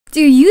Do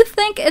you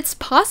think it's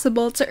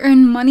possible to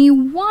earn money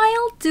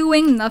while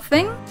doing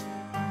nothing?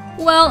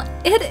 Well,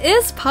 it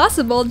is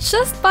possible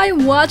just by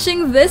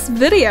watching this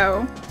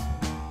video.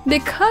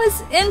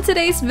 Because in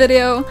today's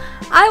video,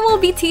 I will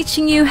be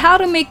teaching you how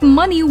to make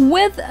money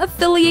with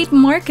affiliate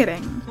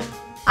marketing.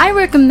 I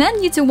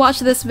recommend you to watch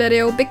this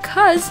video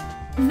because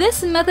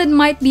this method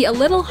might be a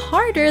little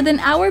harder than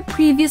our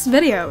previous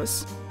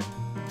videos.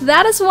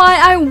 That is why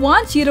I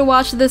want you to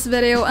watch this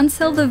video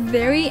until the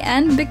very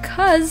end,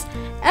 because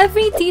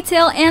every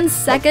detail and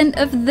second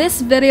of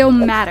this video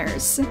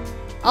matters.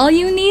 All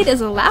you need is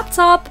a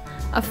laptop,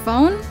 a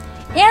phone,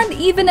 and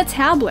even a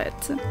tablet.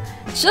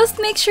 Just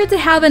make sure to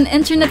have an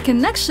internet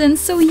connection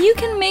so you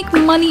can make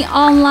money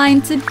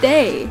online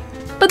today.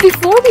 But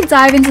before we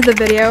dive into the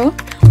video,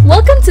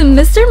 welcome to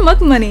Mr.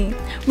 Mug Money,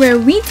 where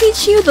we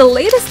teach you the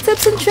latest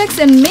tips and tricks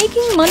in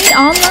making money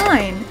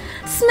online.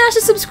 Smash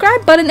the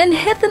subscribe button and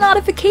hit the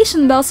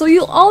notification bell so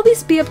you'll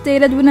always be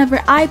updated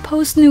whenever I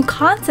post new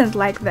content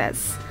like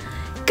this.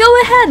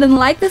 Go ahead and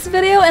like this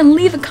video and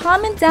leave a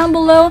comment down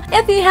below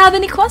if you have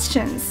any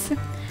questions.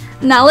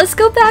 Now let's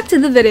go back to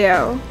the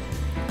video.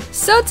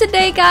 So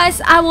today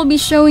guys, I will be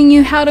showing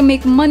you how to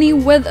make money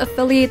with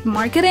affiliate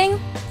marketing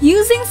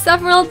using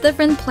several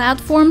different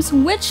platforms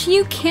which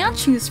you can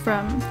choose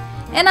from.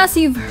 And as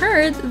you've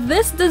heard,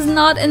 this does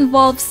not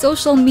involve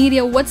social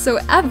media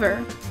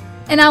whatsoever.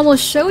 And I will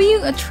show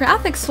you a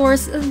traffic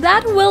source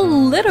that will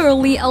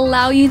literally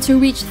allow you to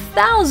reach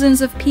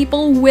thousands of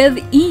people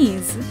with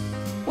ease.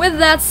 With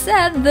that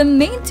said, the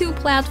main two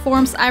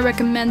platforms I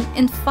recommend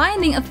in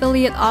finding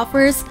affiliate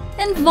offers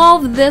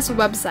involve this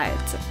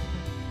website.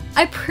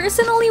 I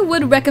personally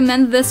would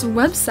recommend this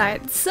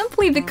website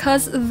simply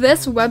because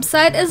this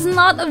website is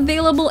not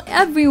available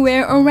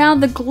everywhere around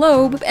the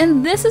globe,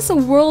 and this is a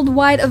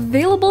worldwide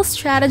available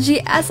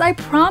strategy as I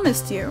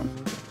promised you.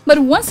 But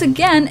once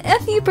again,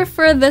 if you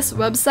prefer this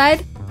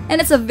website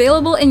and it's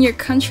available in your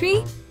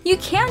country, you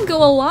can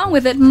go along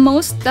with it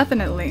most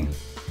definitely.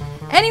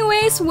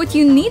 Anyways, what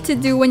you need to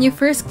do when you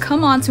first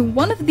come onto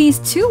one of these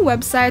two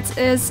websites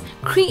is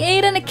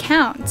create an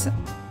account.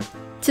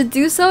 To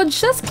do so,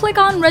 just click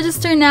on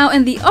register now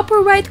in the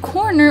upper right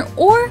corner,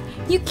 or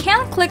you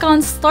can click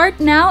on start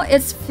now,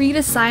 it's free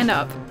to sign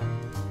up.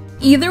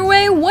 Either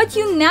way, what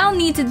you now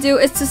need to do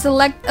is to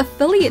select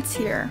affiliates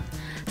here,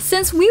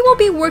 since we will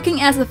be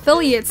working as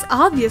affiliates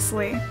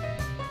obviously.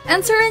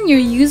 Enter in your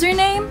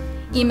username,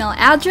 email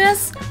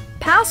address,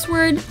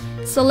 password,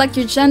 select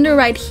your gender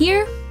right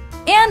here,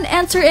 and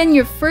enter in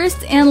your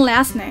first and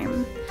last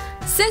name.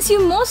 Since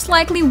you most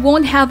likely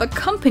won't have a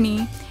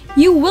company,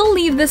 you will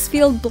leave this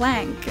field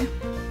blank.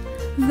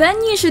 Then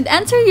you should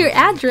enter your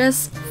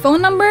address,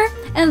 phone number,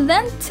 and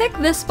then tick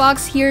this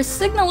box here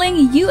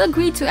signaling you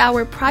agree to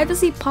our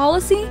privacy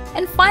policy,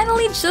 and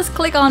finally just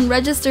click on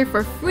register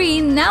for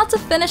free now to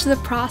finish the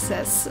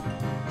process.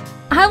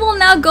 I will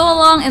now go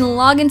along and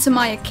log into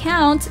my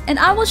account, and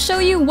I will show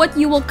you what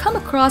you will come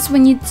across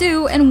when you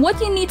do and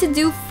what you need to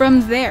do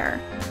from there.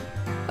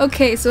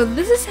 Okay, so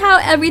this is how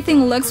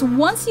everything looks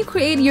once you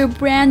create your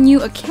brand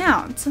new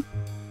account.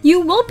 You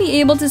will be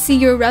able to see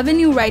your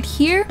revenue right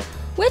here,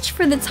 which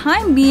for the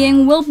time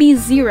being will be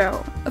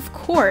 0, of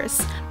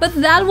course, but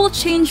that will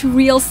change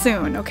real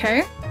soon,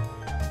 okay?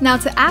 Now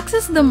to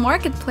access the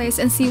marketplace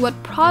and see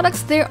what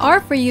products there are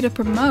for you to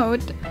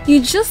promote,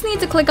 you just need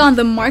to click on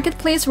the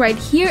marketplace right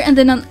here and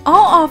then on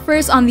all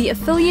offers on the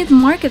affiliate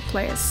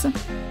marketplace.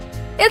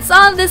 It's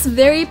on this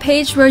very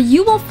page where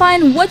you will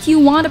find what you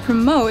want to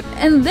promote,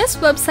 and this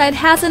website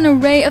has an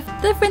array of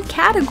different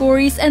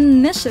categories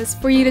and niches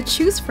for you to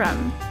choose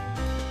from.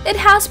 It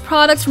has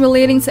products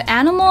relating to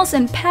animals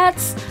and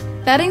pets,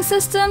 betting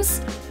systems,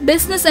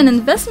 business and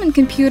investment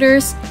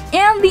computers,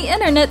 and the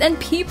internet and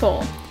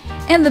people.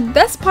 And the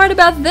best part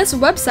about this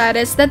website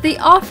is that they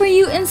offer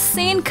you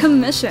insane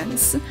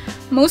commissions.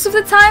 Most of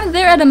the time,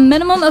 they're at a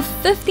minimum of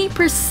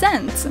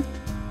 50%.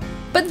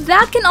 But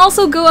that can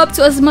also go up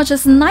to as much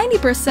as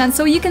 90%,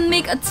 so you can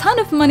make a ton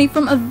of money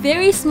from a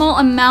very small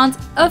amount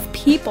of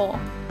people.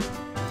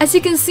 As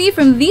you can see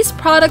from these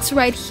products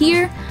right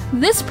here,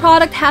 this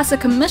product has a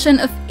commission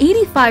of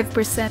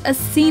 85% as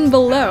seen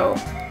below.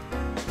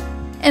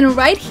 And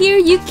right here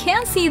you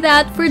can see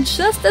that for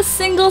just a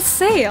single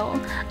sale,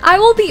 I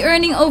will be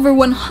earning over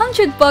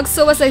 100 bucks,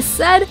 so as I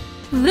said,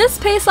 this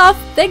pays off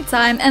big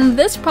time, and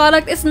this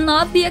product is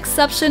not the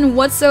exception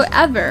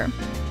whatsoever.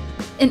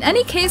 In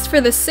any case, for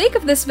the sake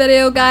of this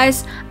video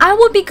guys, I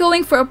will be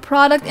going for a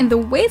product in the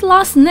weight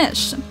loss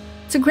niche.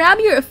 To grab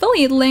your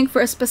affiliate link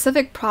for a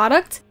specific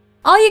product,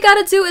 all you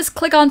gotta do is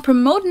click on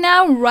promote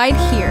now right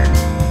here.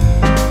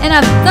 And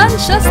I've done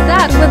just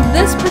that with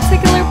this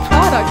particular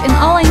product, and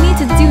all I need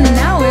to do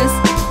now is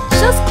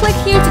just click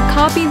here to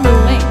copy the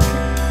link.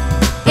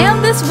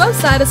 And this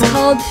website is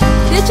called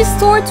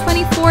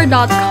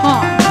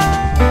digistore24.com.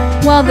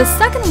 While the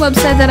second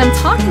website that I'm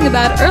talking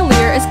about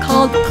earlier is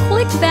called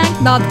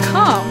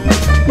clickbank.com.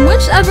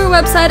 Whichever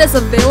website is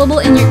available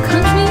in your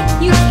country,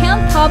 you can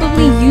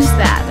probably use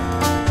that.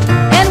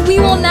 And we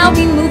will now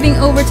be moving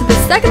over to the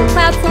second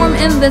platform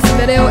in this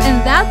video,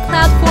 and that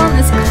platform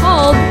is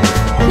called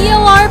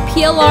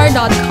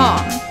PLR.com.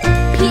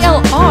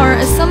 PLR,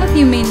 as some of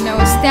you may know,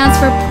 stands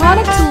for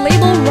Product to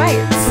Label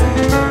Rights.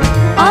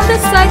 On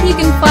this site, you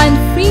can find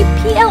free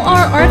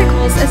PLR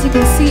articles, as you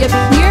can see up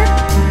here,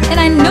 and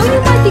I know you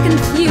might be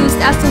confused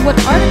as to what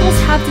articles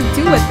have to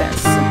do with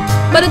this,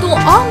 but it will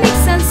all make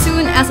sense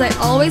soon, as I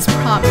always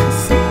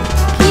promise.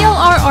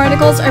 PLR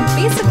articles are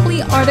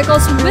basically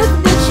articles with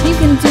which you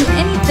can do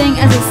anything,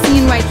 as is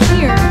seen right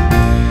here.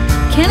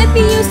 Can it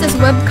be used as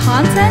web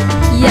content?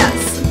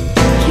 Yes.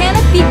 Can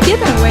it be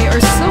given away or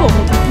sold?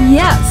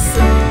 Yes.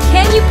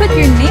 Can you put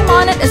your name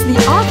on it as the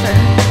author?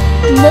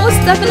 Most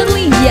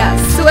definitely yes.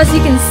 So as you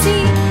can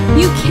see,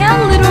 you can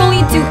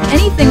literally do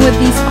anything with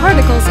these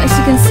articles, as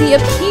you can see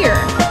up here.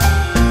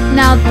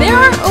 Now there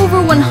are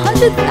over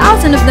 100,000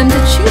 of them to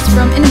choose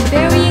from in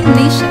varying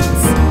nations.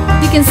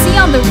 You can see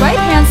on the right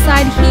hand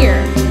side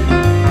here.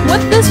 What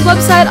this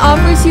website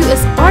offers you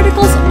is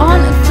articles on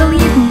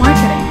affiliate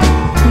marketing,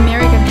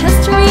 American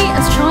history,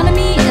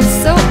 astronomy, and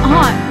so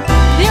on.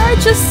 There are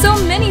just so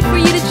many for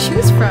you to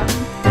choose from.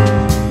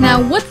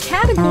 Now, what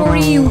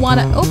category you want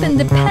to open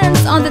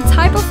depends on the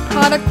type of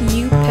product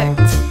you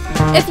picked.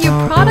 If your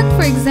product,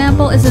 for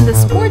example, is in the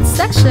sports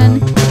section,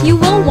 you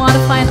will want to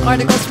find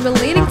articles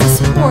relating to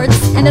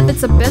sports, and if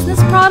it's a business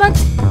product,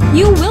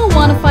 you will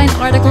want to find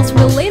articles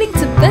relating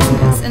to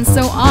business, and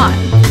so on.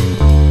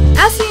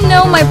 As you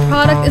know, my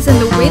product is in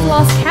the weight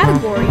loss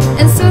category,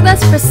 and so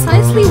that's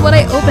precisely what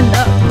I opened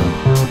up.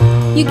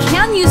 You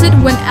can use it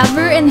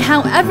whenever and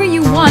however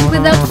you want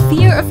without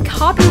fear of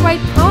copyright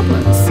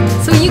problems,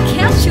 so you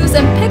can choose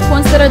and pick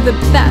ones that are the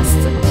best.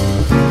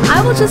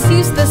 I will just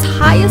use this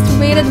highest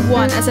rated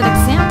one as an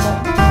example.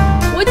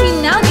 What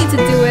you now need to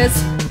do is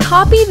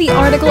copy the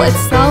article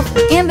itself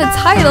and the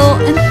title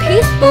and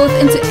paste both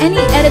into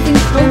any editing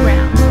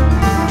program.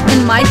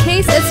 In my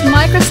case, it's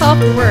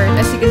Microsoft Word,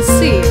 as you can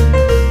see.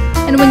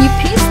 And when you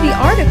paste the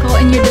article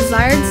in your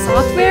desired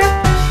software,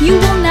 you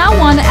will now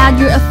want to add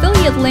your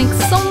affiliate link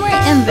somewhere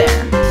in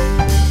there.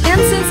 And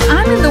since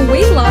I'm in the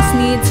weight loss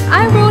needs,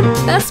 I wrote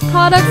best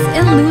products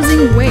in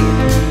losing weight.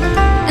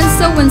 And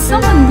so when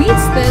someone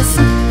reads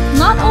this,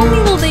 not only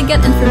will they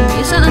get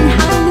information on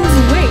how to lose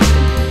weight,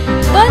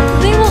 but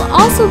they will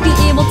also be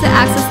able to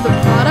access the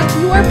product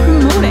you are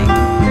promoting.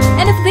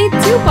 And if they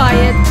do buy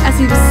it,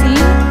 as you've seen,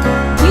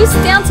 you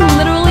stand to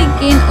literally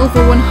gain over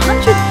 $100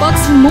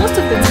 most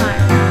of the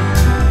time.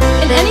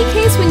 In any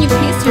case, when you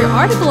paste your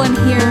article in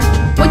here,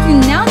 what you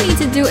now need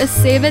to do is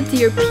save it to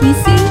your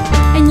PC,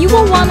 and you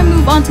will want to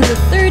move on to the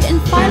third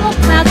and final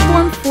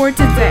platform for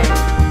today.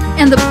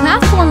 And the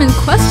platform in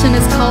question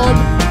is called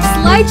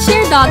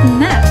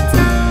Slideshare.net.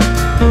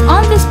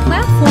 On this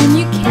platform,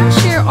 you can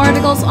share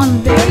articles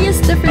on various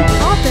different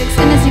topics,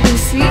 and as you can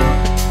see,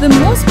 the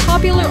most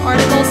popular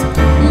articles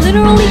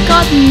literally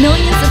got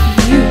millions of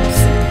views.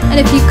 And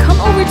if you come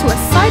over to a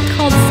site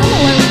called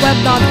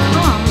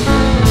SimilarWeb.com,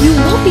 you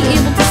will be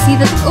able to see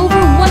that over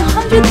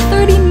 130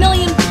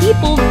 million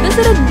people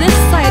visited this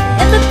site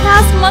in the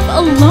past month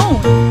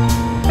alone.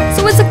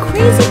 So it's a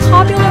crazy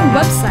popular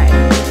website,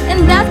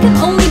 and that can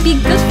only be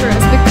good for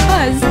us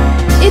because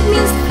it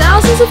means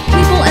thousands of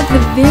people at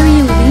the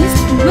very least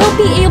will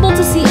be able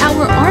to see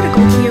our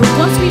article here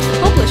once we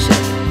publish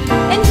it.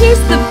 And here's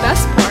the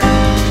best part.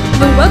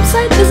 The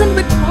website doesn't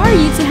require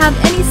you to have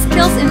any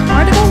skills in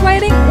article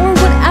writing or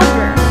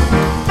whatever.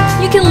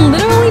 You can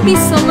literally be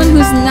someone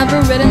who's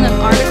never written an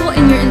article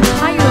in your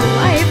entire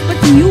life, but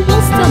you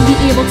will still be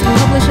able to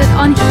publish it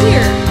on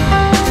here.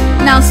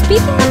 Now,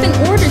 speaking of in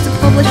order to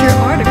publish your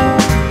article,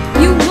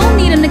 you will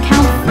need an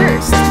account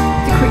first.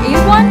 To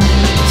create one,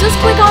 just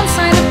click on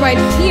sign up right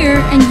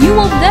here, and you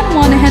will then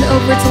want to head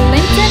over to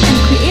LinkedIn and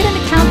create an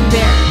account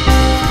there.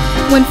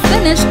 When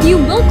finished, you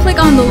will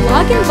click on the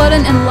login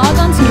button and log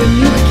on to your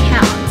new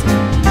account.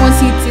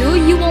 Once you do,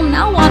 you will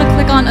now want to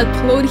click on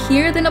upload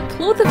here, then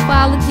upload the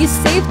file that you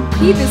saved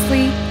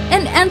previously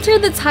and enter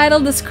the title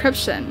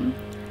description.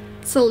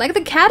 Select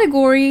the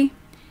category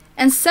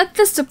and set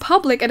this to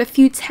public at a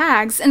few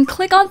tags and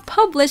click on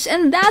publish,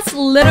 and that's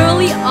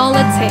literally all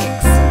it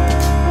takes.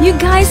 You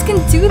guys can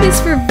do this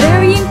for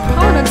varying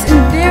products in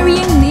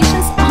varying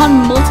nations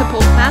on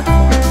multiple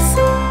platforms.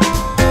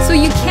 So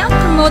you can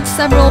promote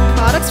several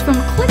products from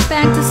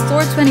ClickBank to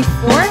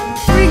Store24,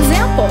 for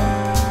example.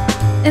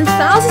 And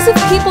thousands of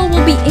people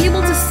will be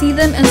able to see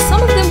them, and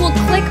some of them will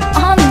click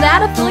on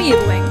that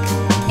affiliate link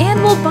and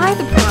will buy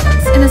the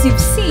products. And as you've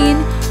seen,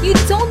 you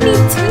don't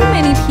need too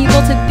many people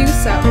to do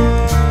so.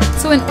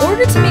 So in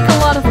order to make a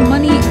lot of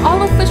money, all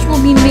of which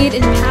will be made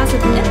in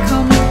passive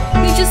income,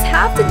 you just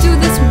have to do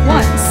this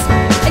once,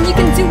 and you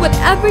can do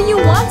whatever you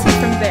want to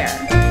from there,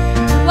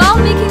 while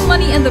making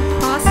money in the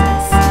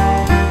process.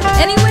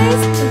 Anyways,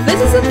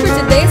 this is it for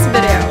today's